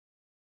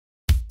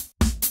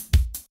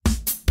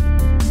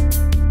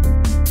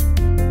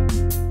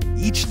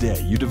day,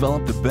 you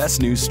develop the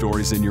best news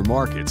stories in your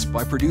markets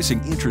by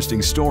producing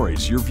interesting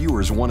stories your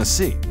viewers want to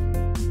see.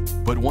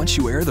 But once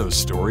you air those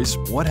stories,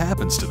 what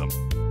happens to them?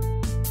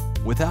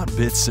 Without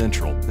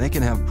Bitcentral, they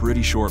can have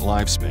pretty short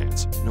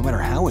lifespans. No matter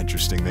how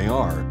interesting they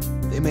are,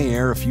 they may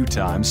air a few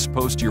times,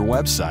 post to your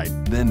website,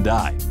 then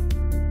die.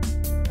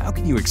 How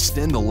can you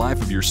extend the life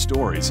of your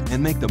stories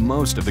and make the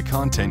most of the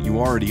content you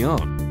already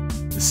own?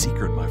 The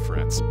secret, my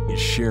friends, is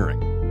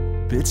sharing.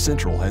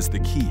 Bitcentral has the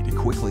key to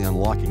quickly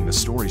unlocking the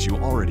stories you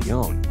already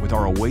own with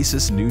our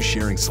Oasis news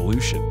sharing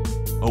solution.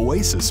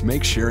 Oasis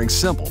makes sharing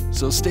simple,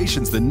 so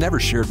stations that never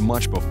shared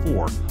much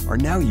before are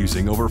now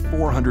using over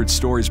 400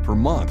 stories per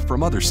month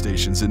from other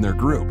stations in their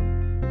group.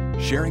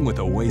 Sharing with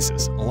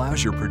Oasis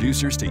allows your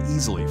producers to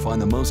easily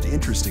find the most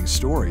interesting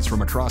stories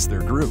from across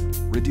their group,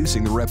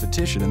 reducing the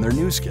repetition in their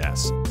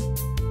newscasts.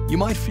 You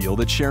might feel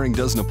that sharing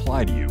doesn't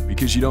apply to you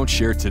because you don't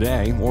share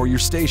today or your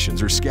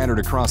stations are scattered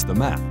across the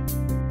map.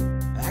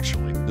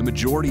 Actually, the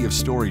majority of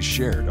stories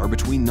shared are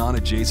between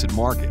non-adjacent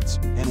markets,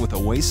 and with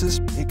Oasis,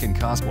 it can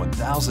cost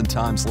 1,000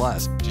 times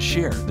less to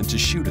share than to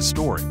shoot a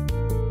story.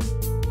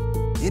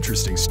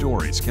 Interesting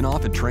stories can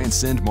often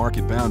transcend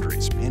market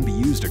boundaries and be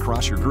used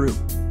across your group.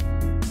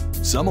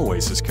 Some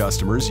Oasis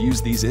customers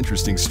use these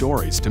interesting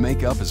stories to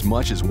make up as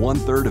much as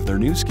 1/3 of their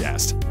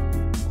newscast.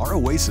 Our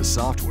Oasis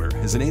software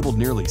has enabled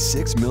nearly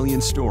 6 million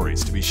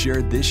stories to be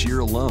shared this year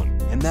alone,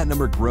 and that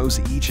number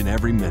grows each and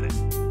every minute.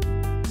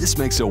 This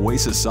makes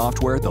Oasis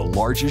software the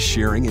largest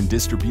sharing and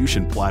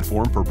distribution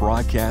platform for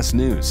broadcast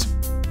news.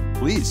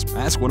 Please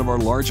ask one of our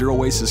larger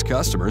Oasis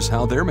customers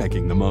how they're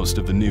making the most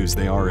of the news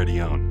they already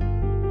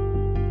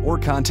own. Or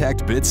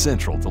contact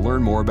Bitcentral to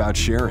learn more about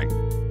sharing.